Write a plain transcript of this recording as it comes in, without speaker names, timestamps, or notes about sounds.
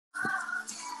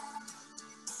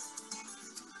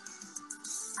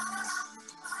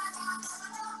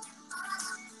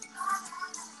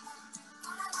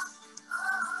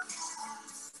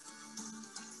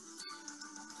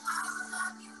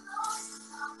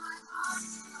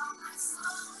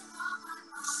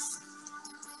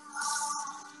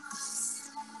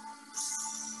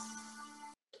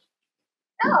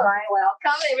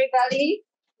everybody.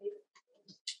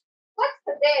 What's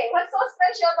today? What's so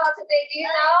special about today? Do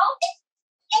you know?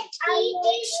 It's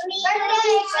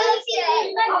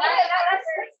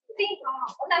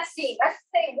Let's see. Let's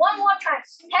say one more time.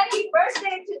 Happy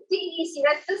birthday to DEC.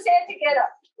 Let's just say it together.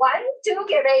 1, 2,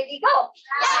 get ready, go.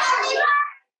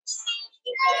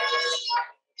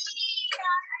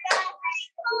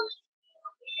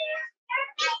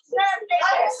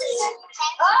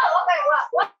 Oh, okay.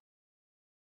 What?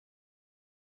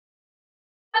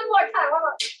 One more time.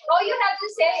 All you have to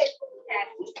say is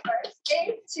happy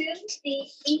birthday to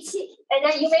DEC. And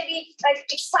then you may be like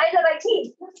excited like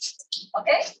me.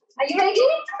 Okay? Are you ready?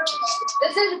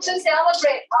 This is to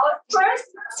celebrate our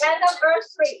first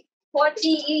anniversary for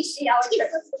DEC, our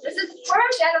church. This is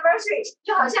first anniversary.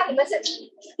 就好像你们是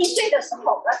1岁的时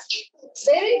候 That's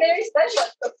very, very special.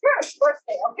 The first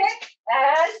birthday, okay?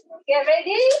 And get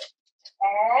ready.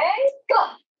 And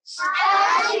go.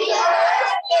 Happy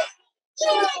birthday.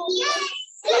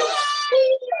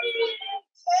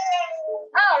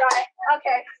 All right.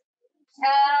 Okay.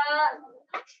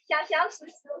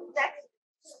 Next.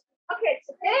 Okay.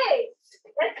 Today,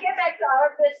 let's get back to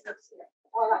our business here.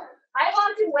 All right. I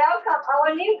want to welcome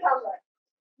our newcomer.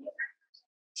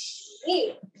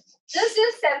 This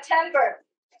is September.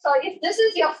 So if this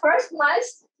is your first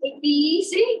month in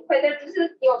DEC, whether this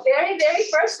is your very, very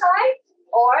first time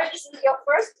or this is your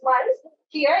first month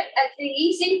here at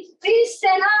DEC, please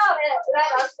stand up and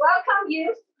let us welcome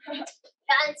you.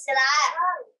 站起来，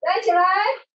站起来。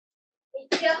你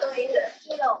叫什么名字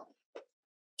 ？Tino。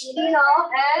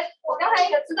哎，我刚才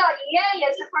也知道，妍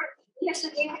也是 也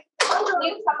是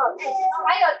newcomer。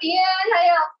还有爹，还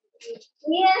有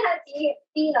妍和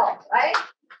Tino，哎，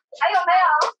还有没有？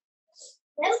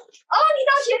哦，你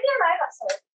到前面来了，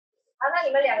好，那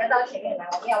你们2个到前面来，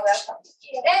我们要 welcome.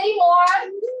 Any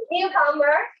more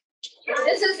newcomer?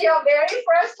 This is your very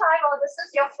first time, or this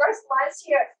is your first month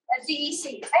here at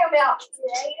DEC. 还有没有？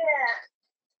圆圆。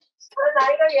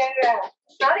哪一个圆圆？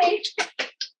哪里？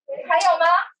还有吗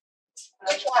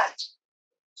 ？Which one？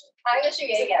 哪一个是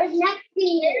圆圆？哦，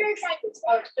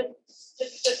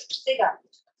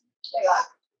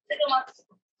这个吗？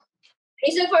你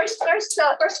是 first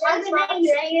month 吗？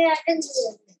圆圆跟你。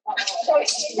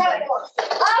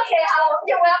Okay, 好，我们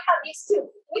就 welcome these two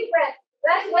new friends.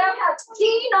 Let's welcome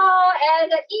Tino and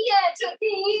Ian to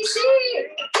DEC.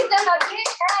 Give them a big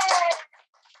hand.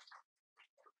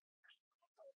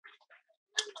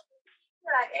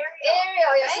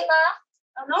 Ariel 也是吗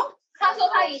 ？No. 他说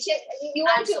他以前 you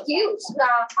want to use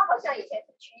啊，他好像以前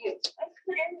是去 use。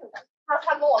他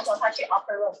跟我说他去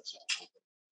upper room 以前。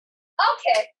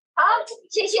Okay. 好，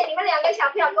谢谢你们2个小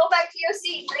朋友。Go back to your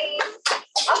seat, please.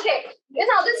 Okay, you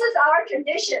know this is our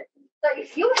tradition. So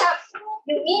if you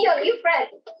meet your new friend,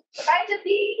 try to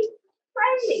be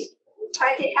friendly,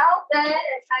 try to help them,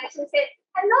 and try to say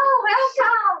hello,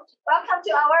 welcome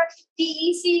to our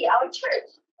DEC, our church.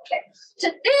 Okay,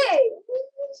 today.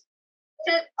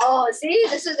 Oh, see,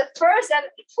 this is the first, and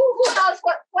who knows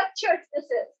what church this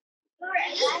is?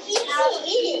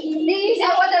 DEC,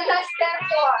 what does that stand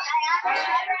for?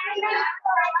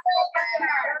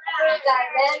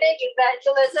 Dynamic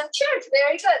Evangelism Church.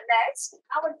 Very good. Next.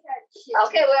 Our church.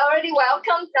 Okay, we already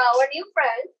welcomed our new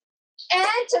friends.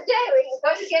 And today we're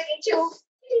going to get into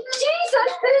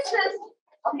Jesus business.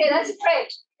 Okay, let's pray.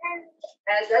 And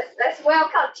let's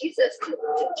welcome Jesus to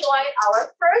join our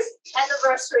first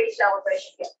anniversary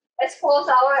celebration. Let's close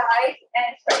our eyes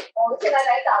and pray. 我们现在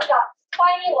来祷告。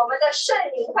欢迎我们的圣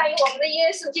灵，欢迎我们的耶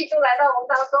稣基督来到我们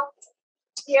当中。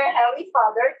Dear Heavenly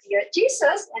Father, dear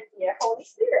Jesus, and dear Holy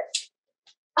Spirit.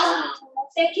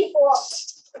 Thank you for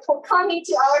coming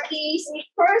to our DEC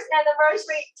first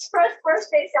anniversary, first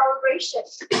birthday celebration.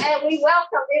 And we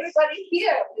welcome everybody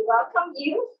here. We welcome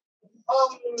you.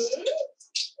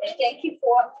 And thank you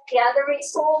for gathering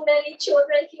so many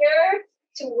children here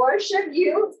to worship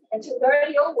you and to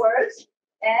learn your words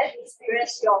and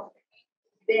experience your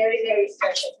very, very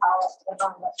special power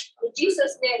among us. In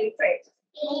Jesus' name we pray.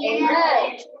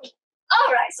 Amen.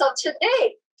 All right, so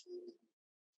today,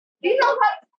 you know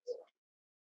what?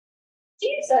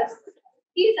 Jesus,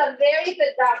 he's a very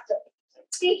good doctor.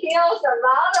 He heals a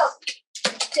lot of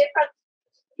different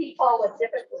people with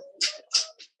different diseases.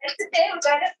 And today we're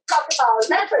going to talk about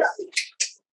leprosy.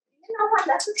 You know what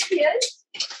leprosy is?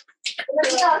 Let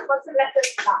me know what's a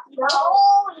leprosy. No.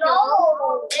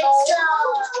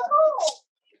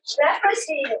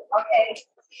 Leprosy, okay.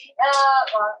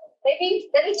 Maybe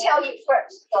let me tell you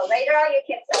first. So later on you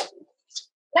can tell me.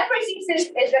 Leprosy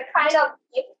is a kind of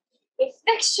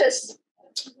infectious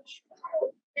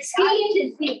skin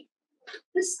disease.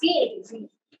 The skin disease.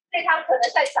 所以它可能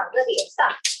在长的脸上，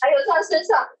还有在身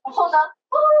上，然后呢，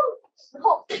然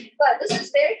后 but this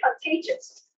is very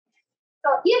contagious.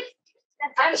 So if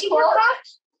I'm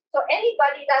close, so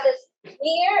anybody that is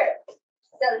near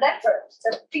the leper,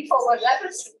 the people with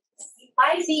leprosy,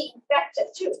 might be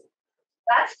infected too.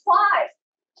 That's why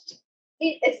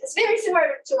it's very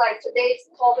similar to like today's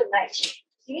COVID-19.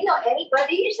 Do you know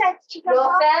anybody,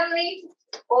 your family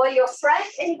or your friend,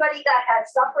 anybody that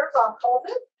has suffered from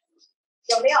COVID?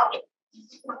 有没有？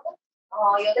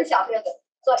有的小朋友的。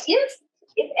So if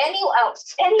any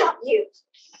of you,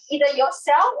 either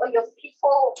yourself or your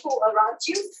people who around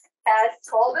you has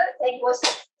COVID, and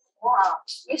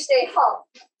you stay home.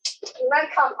 You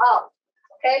might come out,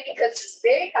 okay, because it's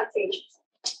very contagious.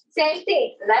 Same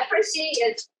thing, leprosy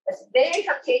is very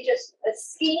contagious, a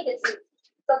skin disease.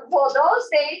 So for those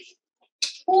days,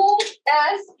 who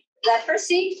has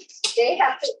leprosy, they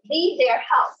have to leave their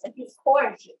house and be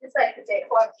quarantined. It's like today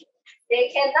quarantine. They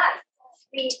cannot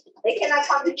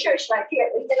come to church like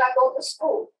here. They cannot go to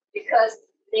school because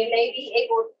they may be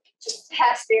able to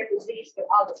pass their disease to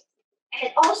others.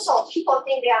 And also, people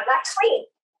think they are not clean.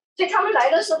 所以他们来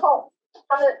的时候，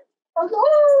他们说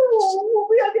我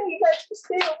不要跟你在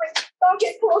stay away, don't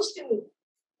get close to me.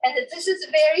 And this is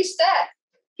very sad.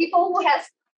 People who has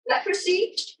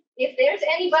leprosy, if there's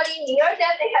anybody near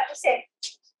them, they have to say,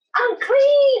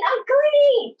 unclean,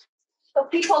 unclean. So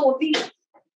people would be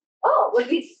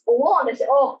warned and say,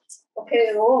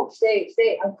 okay,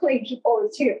 stay, unclean people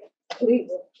is here.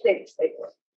 Please, stay.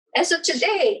 And so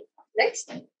today,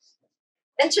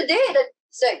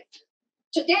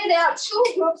 today there are two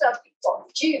groups of people,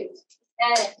 Jews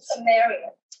and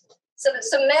Samaritans. So the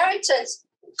Samaritans,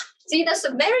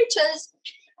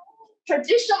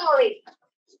 traditionally,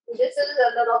 this is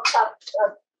a little tough,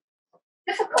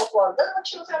 difficult one. Little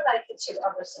children like it to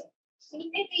understand.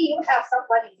 Maybe you have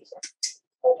somebody who says,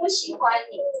 我不喜欢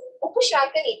你，我不喜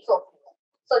欢跟你做朋友.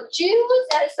 So Jews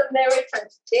and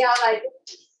Samaritans, they are like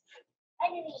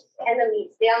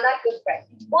enemies. They are not good friends.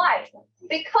 Why?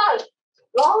 Because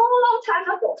long time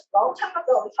ago, we're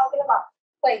talking about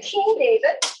when King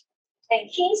David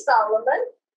and King Solomon,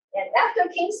 and after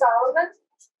King Solomon,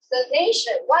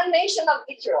 one nation of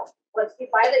Israel was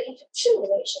divided into two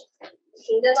nations, the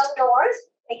kingdom of the north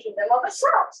and kingdom of the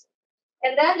south.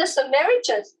 And then the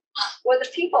Samaritans were the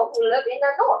people who lived in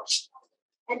the north.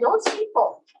 And those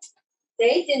people,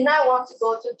 they did not want to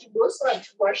go to Jerusalem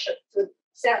to worship, to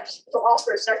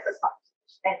offer sacrifice.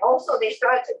 And also they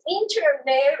started to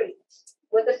intermarry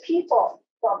with the people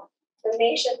from the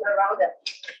nations around them.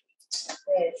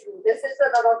 This is a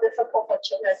little difficult for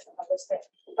children to understand.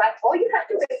 But all you have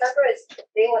to remember is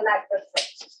they were not good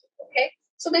friends. Okay?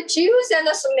 So the Jews and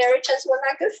the Samaritans were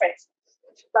not good friends.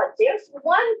 But there's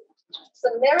one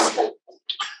Samaritan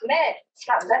man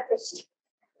got leprosy.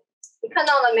 你看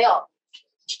到了没有？ Oh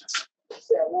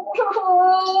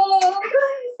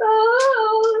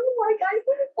my God!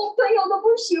 我朋友都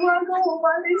不喜欢跟我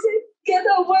玩。They say, get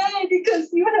away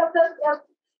because you have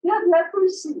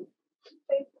leprosy.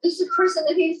 This person,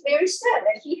 he's very sad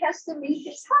and he has to leave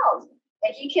his house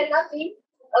and he cannot be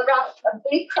around a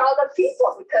big crowd of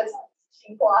people because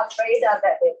people are afraid that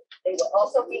they will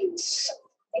also be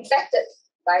infected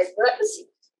by leprosy.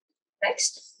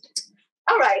 Next.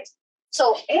 All right.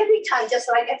 So every time, just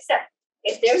like I said,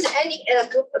 if there's any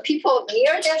group of people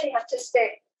near them, they have to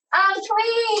say,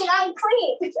 unclean.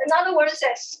 In other words,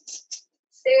 says,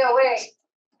 stay away.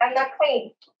 I'm not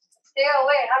clean. Stay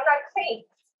away. I'm not clean.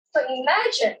 So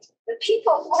imagine the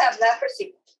people who have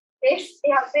leprosy.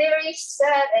 They are very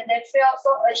sad and they feel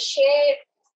so ashamed.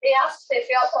 They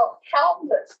feel so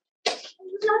helpless.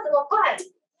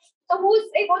 So who is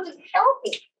able to help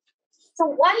me? So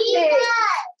one day,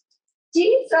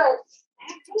 Jesus,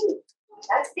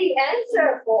 that's the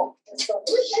answer for the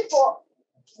solution for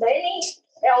many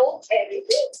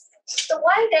everything. So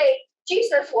one day,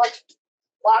 Jesus was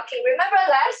walking. Remember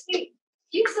last week,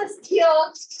 Jesus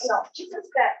fed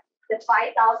the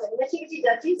 5,000.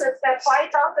 Jesus fed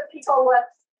 5,000 people with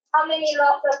how many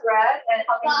loaves of bread and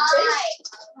how many fish?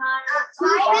 5.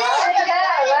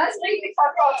 Yeah, last week we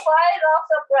talked about 5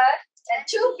 loaves of bread and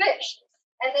 2 fish.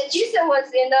 And then Jesus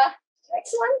was in the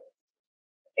next one.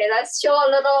 Okay, let's show a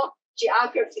little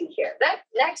geography here.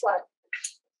 Next one.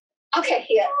 Okay,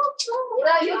 here.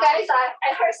 You guys,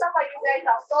 I heard some of you guys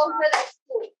are so good at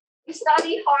school. You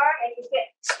study hard and you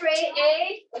get straight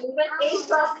A and even A+++.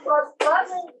 So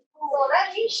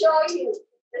let me show you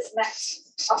this map.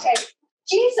 Okay,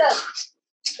 Jesus.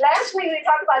 Last week we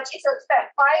talked about Jesus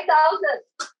fed 5,000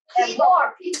 and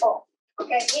more people.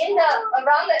 Okay,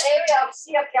 around the area of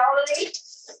Sea of Galilee.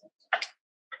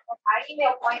 our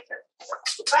email pointer.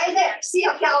 Right there. See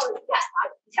how Galilee?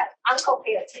 Yeah, Uncle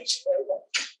pay attention. Very good.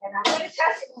 And I'm going to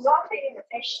test if you're paying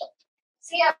attention.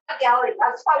 See how Galilee.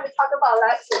 That's why we talked about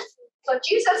last week. So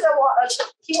Jesus,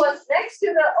 he was next to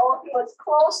he was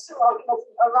close to, or he was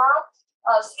around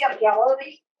Sea of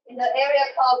Galilee in the area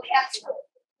called Casper.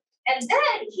 And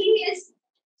then he is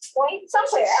going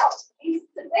somewhere else.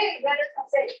 Today we're going to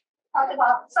talk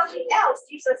about something else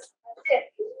Jesus did.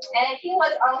 And he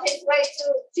was on his way to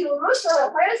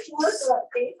Jerusalem. Where is Jerusalem?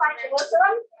 Can you find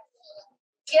Jerusalem?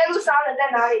 耶路撒冷在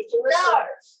哪里 Jerusalem.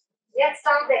 Yes,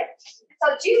 down there.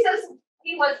 So Jesus,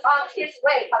 he was on his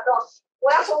way. 他说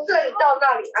我要从这里到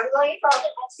那里。I'm going from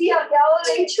Sea of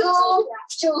Galilee to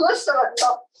Jerusalem.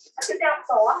 他就这样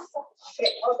走啊。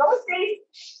Okay. Well, those days,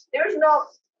 there's no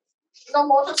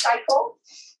motorcycle,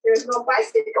 there's no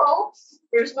bicycle,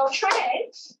 there's no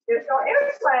train, there's no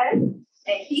airplane.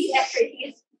 And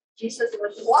Jesus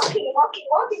was walking.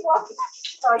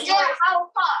 So how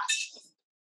far?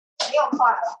 没有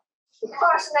快了。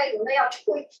car 是那种要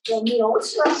推有牛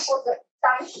车或者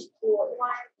当时我。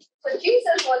So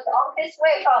Jesus was on his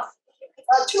way to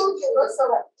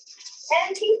Jerusalem,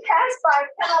 and he passed by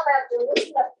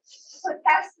Jerusalem. He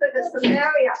passed through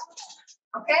Samaria.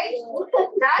 Okay,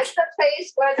 that's the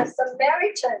place where the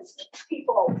Samaritan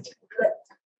people live.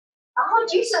 And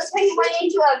Jesus, he went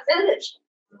into a village,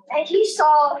 and he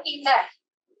met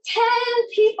 10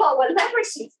 people with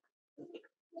leprosy.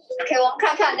 Okay, 我们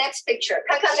看看 next picture，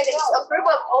 看看那个 a group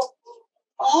of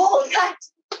你看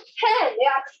 10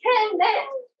 there are 10 men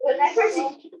with leprosy，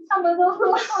 他们都说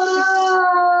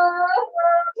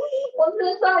我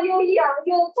身上又痒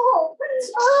又痛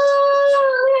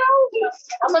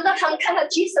他们看到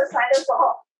Jesus 来的时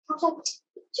候，他说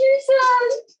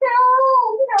Jesus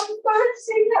help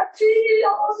mercy have pity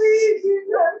on me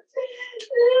Jesus。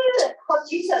 然后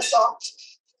Jesus 说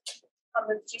他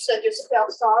们 Jesus 就是feel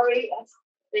sorry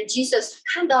when Jesus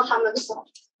看到他们的时候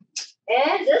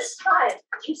and this time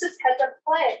Jesus has a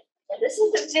plan, and this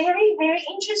is a very very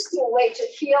interesting way to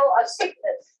heal a sick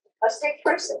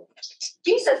person.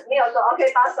 Jesus 没有说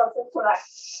OK 把手伸出来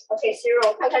OK Cyril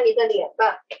我看看你的脸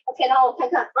吧 OK 然后我看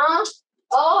看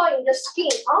你的 skin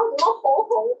怎么红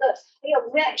红的没有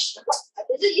rash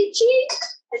是一激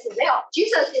还是没有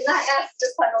Jesus did not ask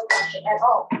this kind of question at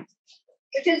all.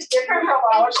 It is different from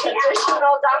our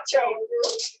traditional doctrine.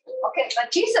 Okay,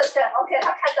 but Jesus said, okay,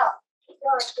 他看到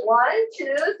 1,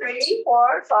 2, 3,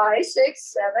 4, 5, 6,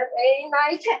 7, 8,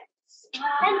 9, 10. 10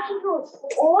 people.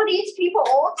 All these people,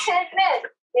 all 10 men,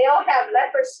 they all have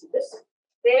leprosy. This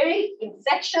very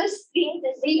infectious skin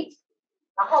disease.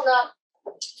 然后呢，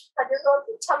他就说，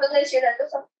他们那些人就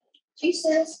说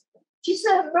Jesus,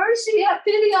 have mercy, have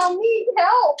pity on me,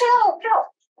 help.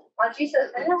 And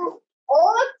Jesus said,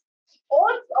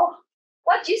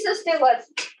 what Jesus did was,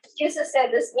 Jesus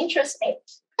said this interesting.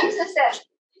 Jesus said,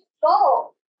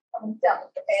 go.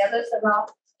 Okay, listen now.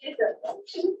 Jesus, 1,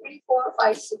 2, 3, 4,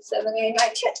 5, 6, 7, 8,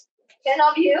 9, 10. 10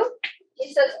 of you.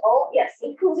 Jesus, yes,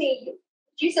 including you.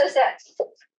 Jesus said,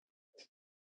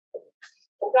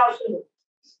 我告诉你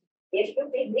if you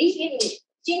believe in me,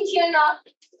 今天呢，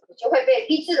你就会被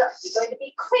医治了 You're going to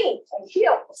be clean and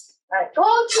healed.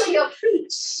 Go to your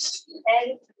priest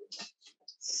and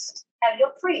have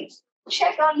your priest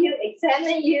check on you,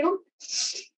 examine you.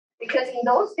 Because in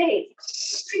those days,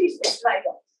 priest is like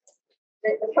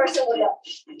the person with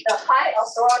the high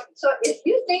authority. So if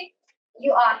you think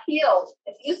you are healed,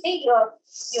 if you think your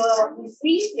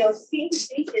disease, your skin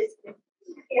disease is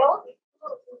healed,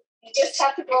 you just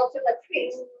have to go to the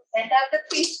priest and have the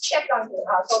priest check on you.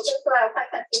 So just like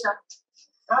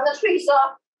now the priest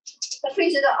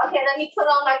said, okay, let me put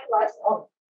on my glasses.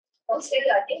 Don't say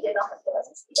that I think they don't have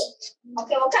glasses.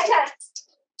 Okay, 我看看。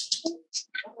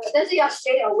但是要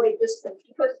stay away distance,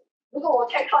 because 如果我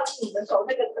太靠近你的时候，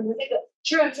可能那个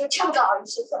germ 就跳到你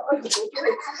身上，你就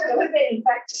会被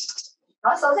infect。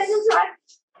然后手再伸出来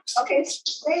 ，OK，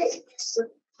 stay。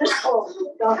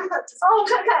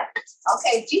看看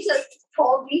 ，OK， Jesus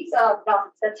told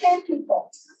the 10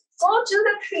 people, go to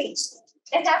the priest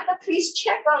and have the priest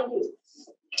check on you.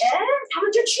 他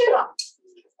们就去了。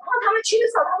然后他们去的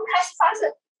时候，他们开始发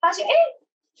现，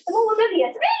怎么我的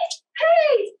脸，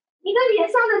你的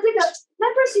脸上的这个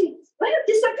leprosy will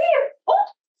disappear.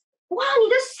 哇，你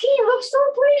的 skin looks so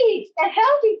pretty and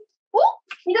healthy.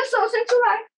 你的手伸出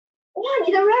来，哇，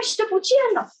你的 rash 就不见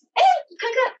了。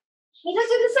看看你的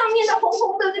这个上面的红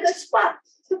红的这个 spot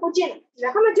就不见了。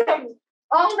然后他们就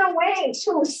on the way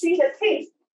to see the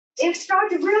taste, they start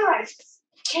to realize,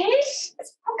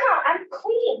 how come I'm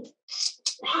clean?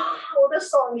 我的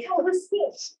手，你看我的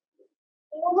skin，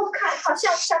 我看好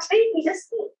像 baby 的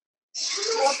skin。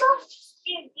我说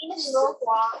冰什么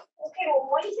黄 OK， 我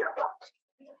摸一下吧。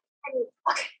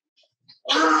OK，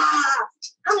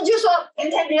 他们就说 ，and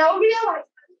then they all realize，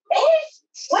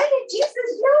 why did Jesus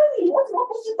know me？ 我怎么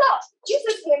不知道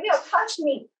 ？Jesus 也没有 touch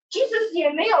me，Jesus 也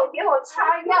没有给我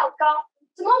擦药膏，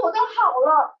怎么我都好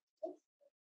了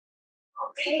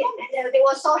 ？Okay， and then they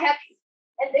were so happy.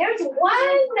 And there's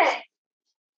one man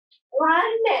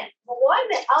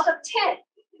out of 10.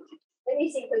 Let me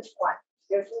see which one.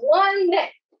 There's one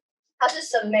man. 他是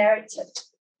Samaritan.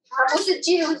 他不是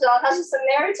基督徒，他是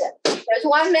Samaritan. There's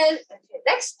one man. Okay,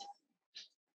 next.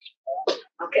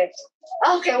 Okay.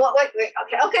 Wait.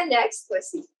 Okay, next. Let's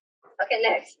see. Okay,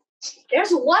 next.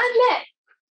 There's one man.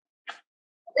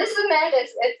 This man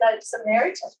is a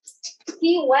Samaritan.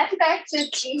 He went back to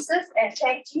Jesus and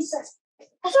thanked Jesus.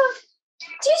 他说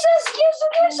Jesus, 耶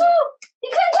稣，你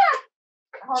看看。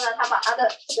然后呢，他把他的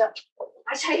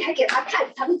拿起来还给他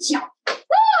看他的脚。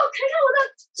看看我的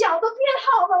脚都变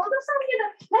好了，我的上面的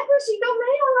leprosy都没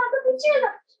有了，都不见了。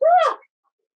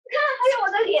看，还有我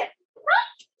的脸。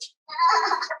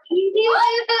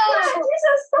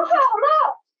Jesus 都好了。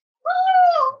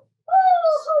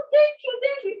Thank you.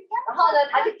 然后呢，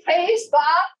他就 praise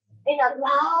God in a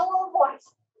loud voice。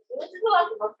你们知道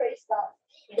怎么 praise God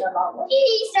in a loud voice？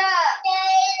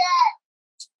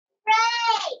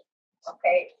 pray.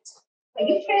 Okay. When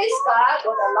you praise God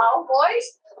with a loud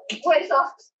voice, 你会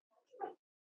说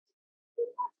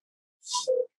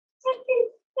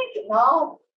Thank you.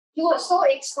 No. He was so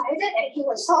excited and he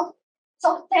was so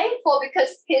thankful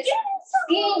because his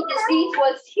skin disease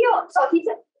was healed. So he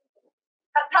said,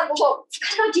 他如果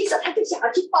看到Jesus，他就想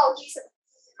要去抱Jesus。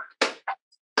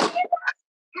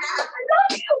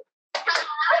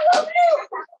I love you.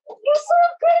 You're so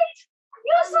great.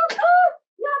 You're so good.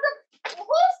 You're the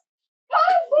most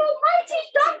powerful, mighty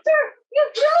doctor. You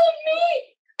healed me.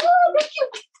 Oh, thank you.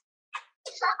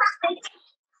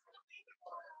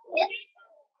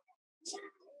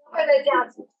 会不会这样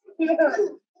子？你们会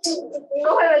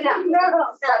不会这样 ？No,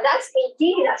 that's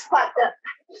indeed that's what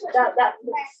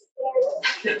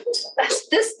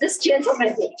this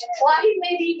gentleman did. Well, he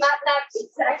maybe not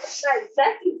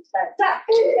exactly like that,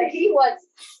 but he went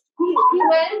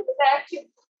back to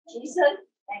Jesus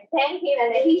and thanked him,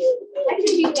 and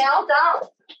he knelt down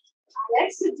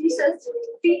next to Jesus'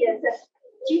 feet and said,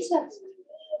 Jesus,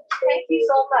 thank you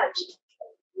so much.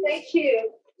 Thank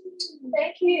you.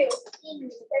 Thank you.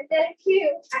 And thank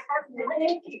you.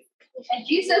 Thank you. And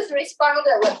Jesus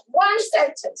responded with one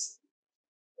sentence.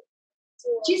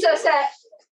 Jesus said,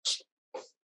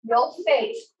 Your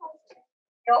faith,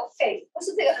 不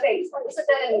是这个 faith, 不是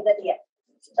这个你的脸,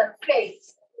 是 the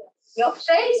faith. Your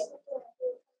faith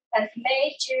has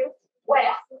made you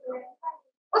well.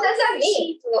 What does that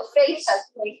mean? Your faith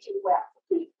has made you well.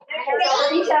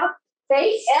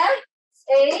 Faith,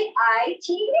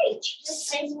 F-A-I-T-H.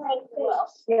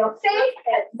 Your faith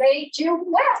has made you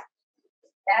well.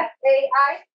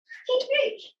 F-A-I-T-H.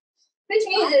 Which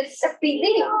means it's the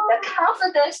belief, the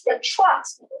confidence, the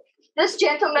trust. This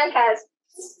gentleman has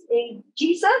in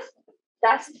Jesus.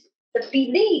 That's the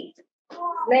belief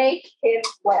made him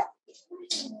well.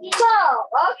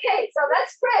 So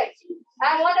let's pray.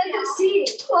 I wanted to see.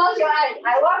 Close your eyes.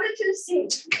 I wanted to see.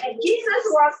 And Jesus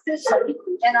wants to see.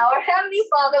 And our Heavenly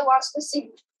Father wants to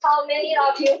see. How many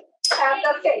of you have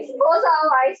the faith? Close our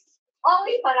eyes.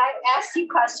 Only when I ask you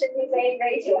questions, you may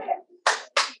raise your hand.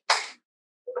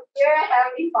 Dear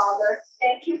Heavenly Father,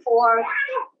 thank you for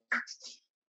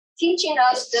teaching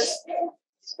us this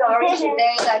story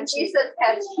today that Jesus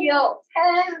has healed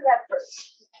 10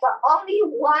 lepers, but only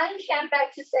one came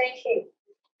back to thank him.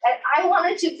 And I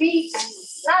wanted to be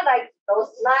not like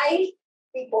those 9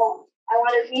 people. I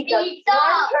want to be the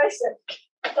one person.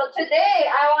 So today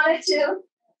I wanted to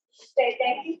say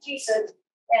thank you, Jesus.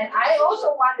 And I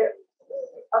also wonder,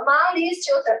 among these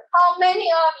children, how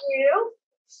many of you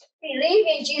believe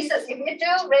in Jesus? If you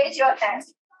do, raise your hand.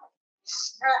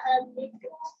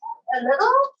 A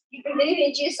little? You believe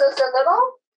in Jesus a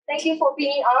little? Thank you for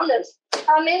being honest.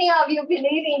 How many of you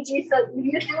believe in Jesus? If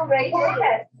you do, raise your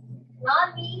hand.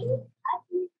 Not me.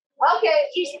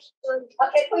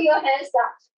 Okay, put your hands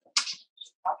down.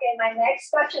 Okay, my next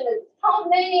question is, how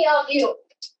many of you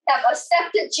have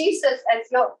accepted Jesus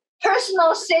as your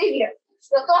personal savior?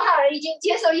 有多少人已经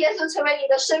接受耶稣成为你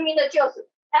的生命的救主？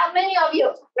 How many of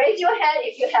you raise your hand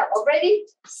if you have already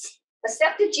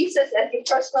accepted Jesus as your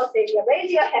personal savior? Raise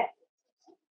your hand.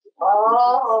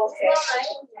 Oh, okay.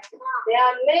 There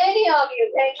are many of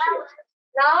you. Thank you.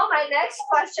 Now, my next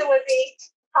question would be,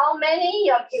 how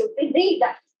many of you believe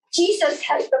that Jesus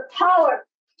has the power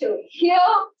to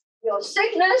heal your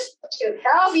sickness, to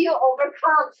help you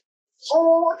overcome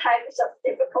all types of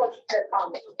difficulties that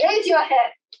come. Raise your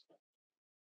head.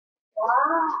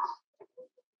 Wow.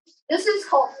 This is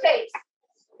called faith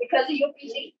because you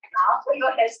believe. Now put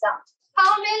your heads down.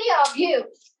 How many of you?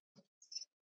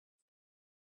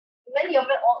 Many of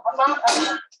among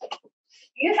us.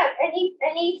 You have any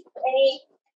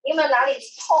你们哪里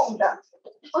痛的，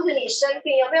或者你生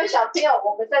病？有没有小朋友？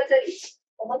我们在这里，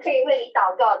我们可以为你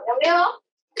祷告的，有没有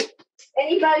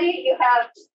 ？Anybody you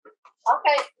have?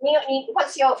 Okay, 你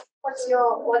what's your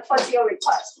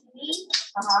request? Me?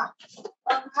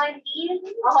 My knee.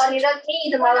 你的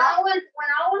knee 怎么了 When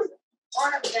I was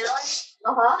on a balance. So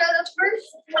the first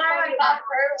time I got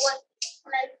hurt was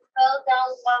when I fell down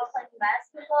while playing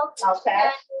basketball.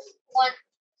 Okay.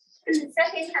 And the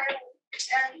second time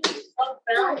I was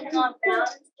balancing on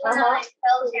balance, and I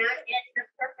fell down in the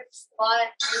perfect spot,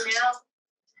 and now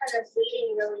kind of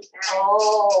bleeding really bad.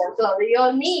 Oh, so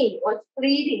your knee was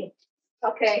bleeding.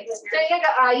 Okay. 所以那个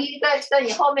阿姨在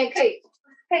你后面可以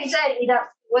在你的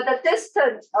我的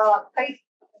distance 可以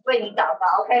为你祷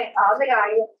告 OK 好那个阿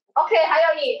姨 OK 还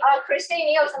有你Christine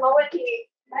你有什么问题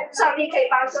上帝可以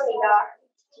帮助你的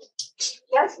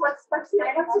Yes what's your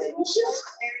issue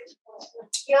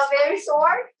You're very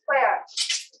sore Where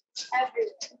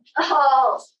Everywhere.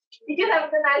 Oh Did you have a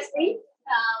good night's sleep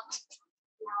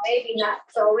Maybe not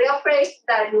So we'll pray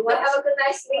that you will have a good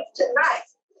night's sleep tonight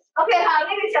Okay 好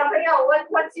那个小朋友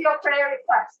What's your prayer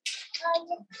request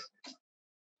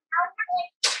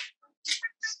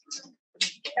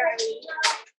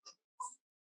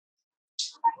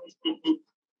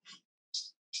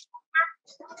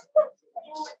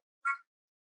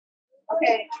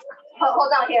Okay,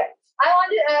 hold on here. I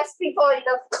want to ask people in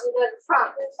the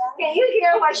front. Can you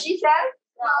hear what she said?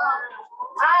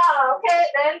 Okay,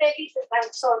 then maybe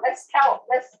so let's tell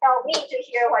me to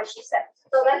hear what she said.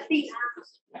 So let's be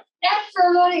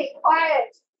absolutely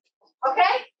quiet.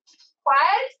 Okay?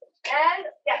 Quiet and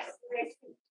yes.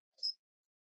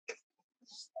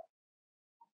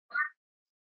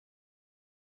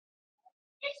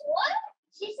 What?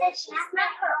 She said she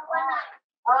smacked her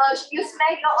arm. You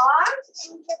smacked your arm?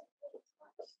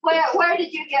 Where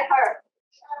did you get hurt?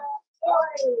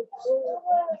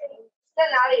 在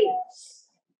哪里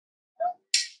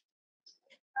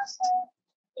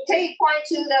Can you point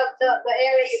to the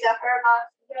area you got hurt on?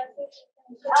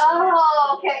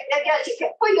 Oh, okay. Yes, you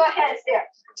can put your hands there.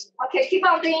 Okay, keep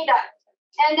on doing that.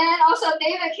 And then also,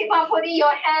 David, keep on putting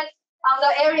your hands on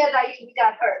the area that you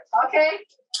got hurt. Okay?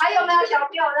 还有没有小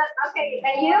朋友呢 Okay,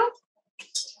 and you?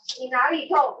 你哪里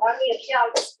痛？然后你也需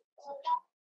要。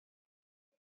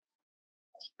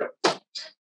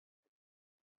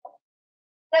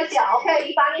在脚 ，OK，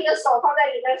 你把你的手放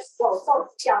在你的脚受伤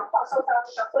的地方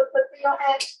 ，put your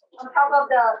hand on top of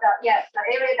the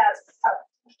area that's hurt。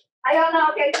还有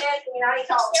呢 ，OK， 今天你哪里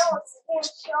痛？之前我骑电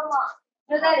车嘛，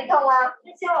就那里痛吗？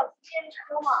之前我骑电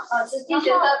车嘛，是地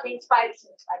学的 means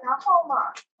biting。然后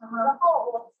嘛，然后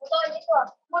我扶到一个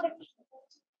玻璃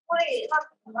它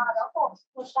嘛，然后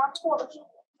我伤破了手。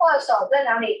或者手在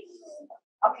哪里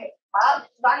 ？OK， 好，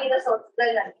把你的手指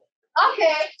在那里。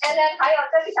OK，and then 还有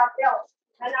这个小朋友。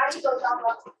在哪里受伤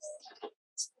了？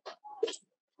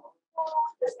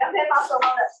两边把手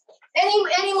放的。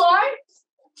Any more?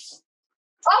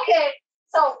 Okay,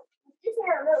 so 之前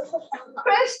有没有受伤的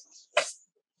Chris.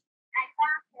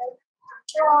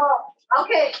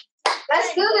 Okay,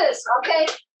 let's do this. Okay,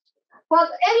 for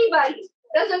anybody,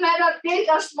 doesn't matter big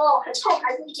or small, 很痛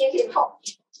还是一点点痛。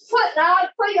Put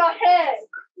your hand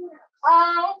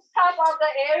on top of the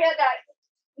area that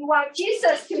you want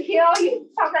Jesus to heal you.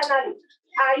 放在那里。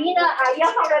阿姨呢？阿姨要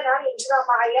放在哪里？你知道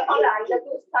吗？阿姨要放在阿姨的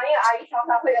肚子上，因为阿姨常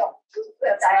常会有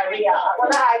diarrhea。我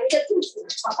的阿姨的肚子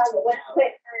常常有问题，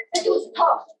会肚子痛，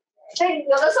所以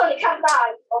有的时候你看不到阿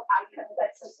姨，阿姨可能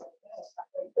在厕所。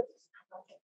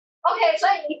OK， 所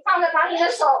以你放在把你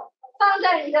的手放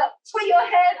在你的 ，put your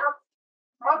hand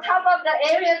on top of the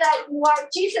area that you want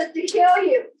Jesus to heal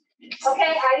you。OK，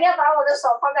 阿姨要把我的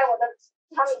手放在我的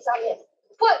汤米上面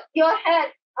 ，put your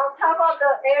hand on top of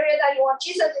the area that you want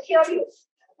Jesus to heal you.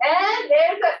 And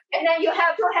very good. And then you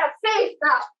have to have faith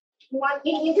now. You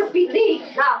need to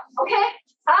believe now. OK?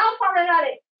 好，放在那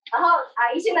里。然后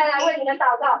阿姨现在来为你们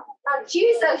祷告。那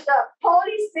Jesus 的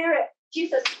Holy Spirit,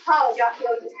 Jesus power 要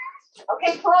heal you.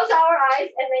 OK? Close our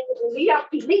eyes and then we have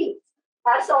believe.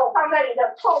 把手放在你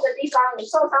的痛的地方，你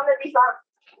受伤的地方。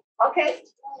OK?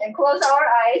 And close our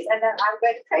eyes and then I'm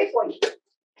going to pray for you.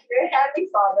 Dear Heavenly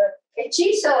Father, in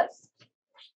Jesus.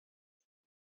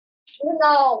 You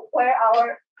know where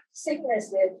our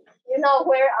sickness is. You know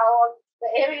where the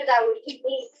area that we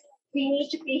need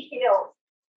to be healed.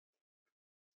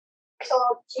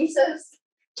 So Jesus,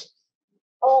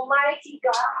 Almighty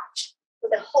God,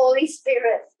 with the Holy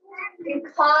Spirit, you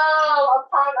come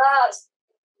upon us.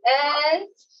 And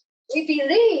we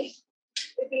believe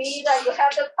that you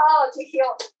have the power to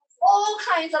heal all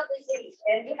kinds of disease,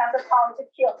 and you have the power to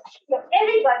heal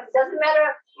everybody. It doesn't matter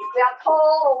if we are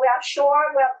tall or we are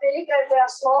short, we are big or we are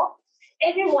small.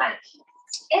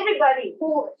 Everybody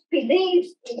who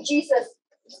believes in Jesus'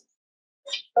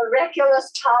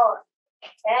 miraculous power,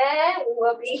 and we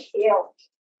will be healed.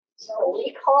 So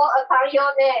we call upon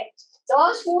your name.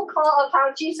 Those who call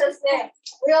upon Jesus' name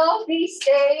will be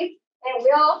saved and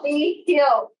will be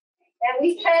healed. And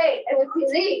we pray and we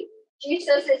believe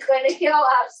Jesus is going to heal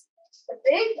us, the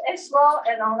big and small,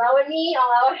 and on our knee, on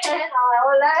our hand, on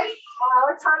our leg, on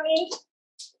our tummy.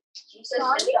 Jesus is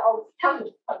our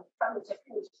tummy.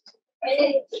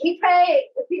 And we pray,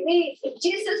 we believe in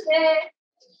Jesus' name.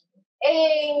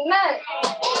 Amen.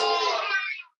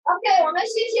 OK， 我们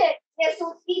谢谢耶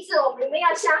稣医治我们，你们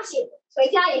要相信。回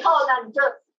家以后呢，你就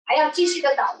还要继续的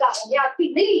祷告，我们要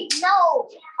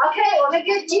believe。No。OK， 我们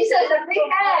给 Jesus a big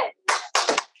hand。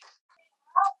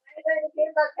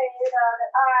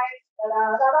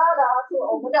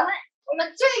我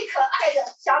们最可爱的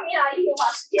小米阿姨，把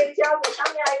时间交给小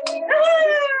米阿姨。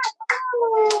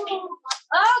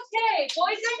Okay,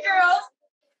 boys and girls,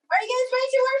 are you guys ready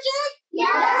to worship?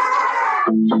 Yeah.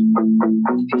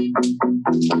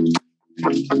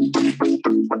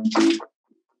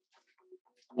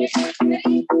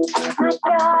 My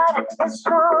God is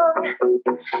strong.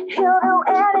 He'll do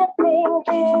anything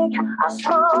big or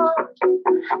small.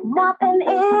 Nothing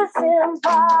is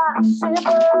impossible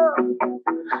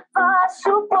for a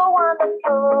super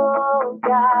wonderful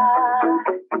God.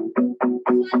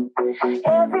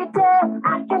 Every day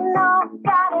I can know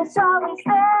God is always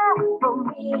there for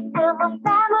me and my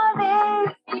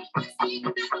family.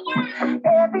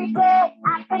 Every day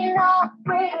I can know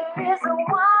greater is the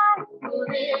one who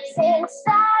lives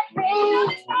inside me.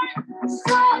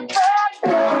 Super big,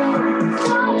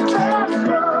 super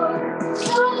strong,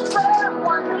 super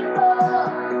wonderful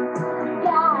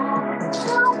God.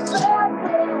 Super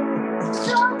big,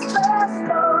 super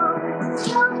strong,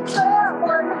 super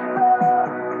wonderful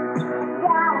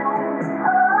God.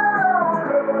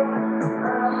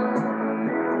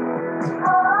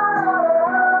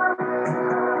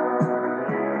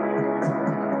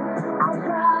 Our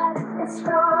God is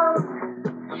strong.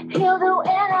 He'll do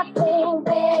anything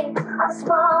big or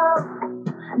small.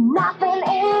 Nothing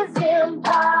is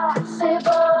impossible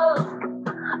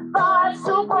for a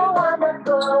super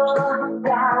wonderful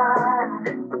God.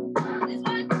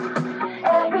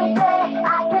 Every day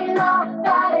I can know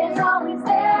God is always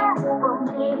there for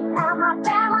me and my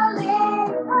family.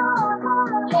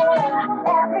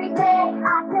 Yeah, every day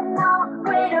I can know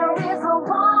greater is the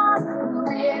one who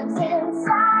lives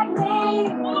inside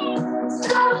me.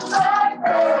 Super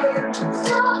big,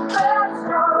 super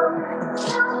strong,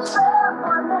 super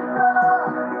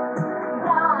wonderful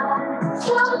God.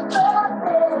 Super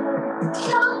big,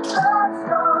 super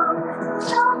strong,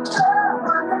 super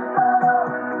wonderful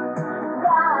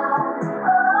God.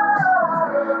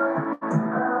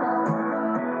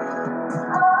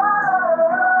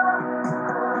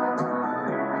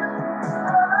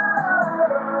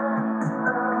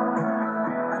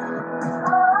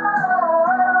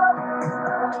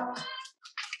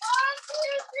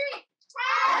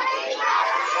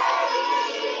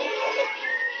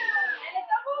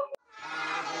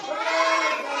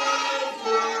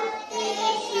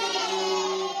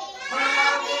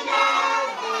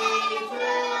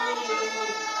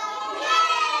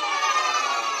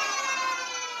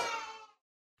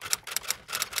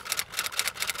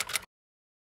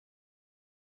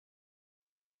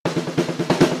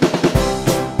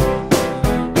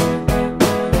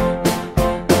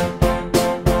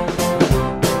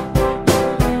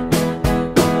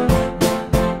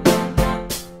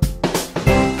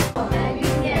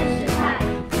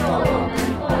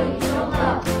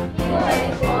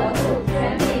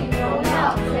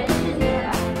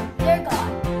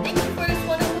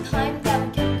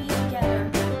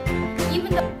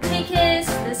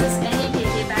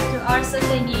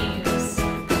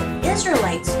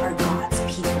 Israelites are God's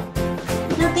people.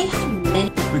 Now they had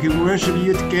many. We can worship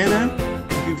you together.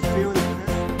 We can feel the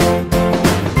presence.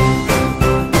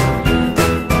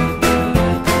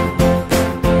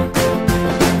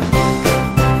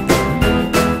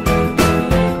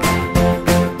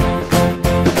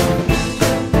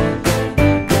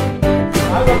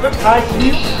 I will baptize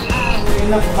you in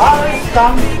the Father,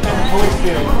 Son, and Holy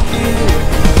Spirit.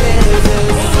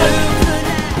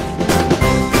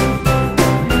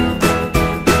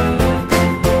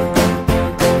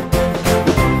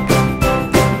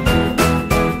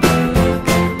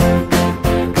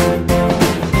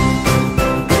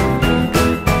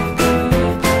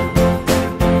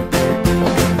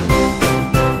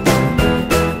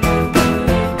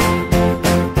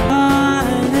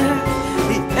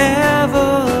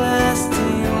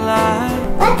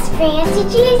 fancy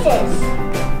Jesus.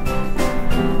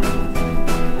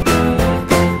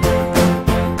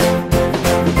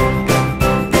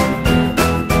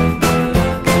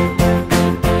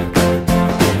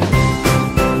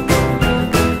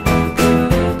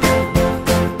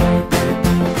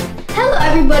 Hello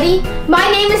everybody, my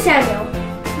name is Samuel.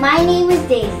 My name is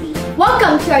Daisy.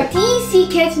 Welcome to our DC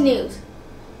Kids News.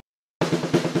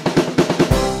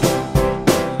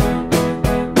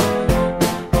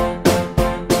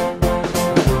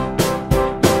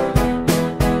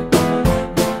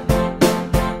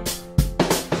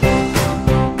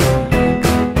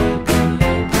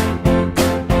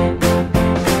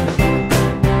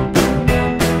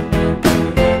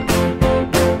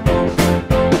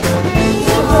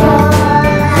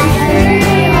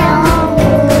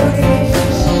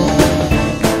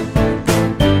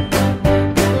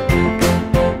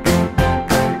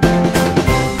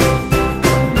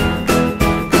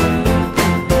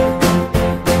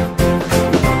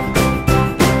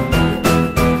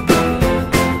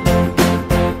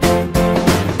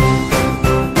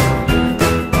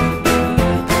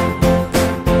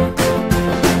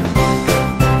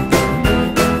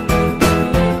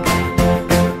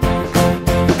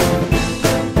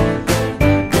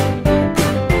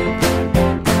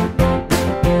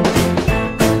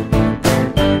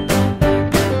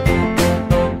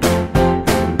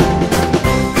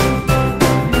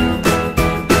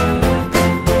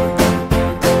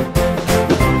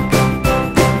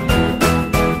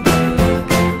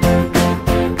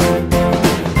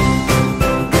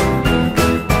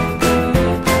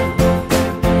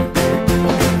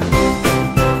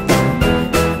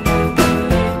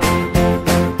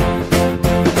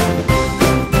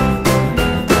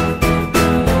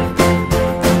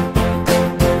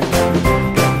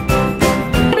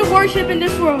 In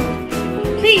this world.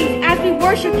 Please, as we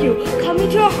worship you, come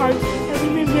into our hearts that we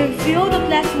may reveal the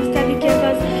blessings that you give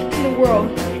us to the world,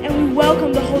 and we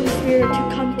welcome the Holy Spirit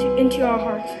to come into our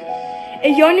hearts.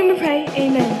 In your name we pray,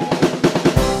 amen.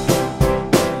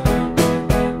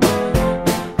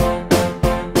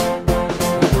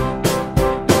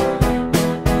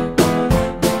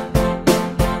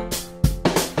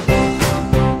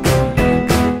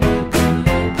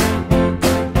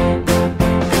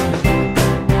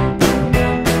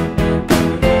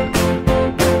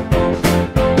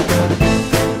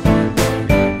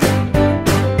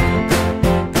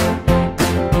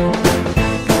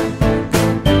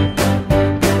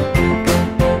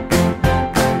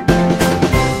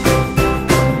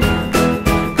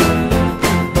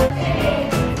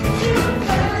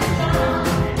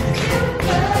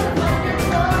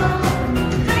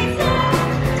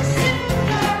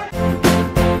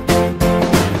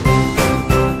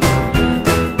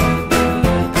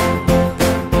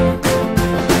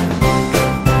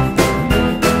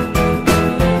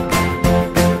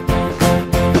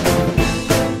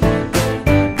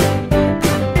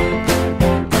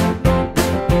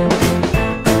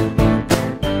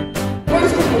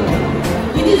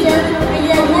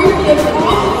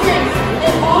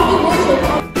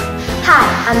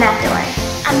 Hi, I'm Magdalene.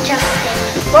 I'm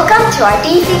Justin. Welcome to our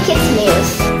DC Kids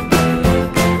News.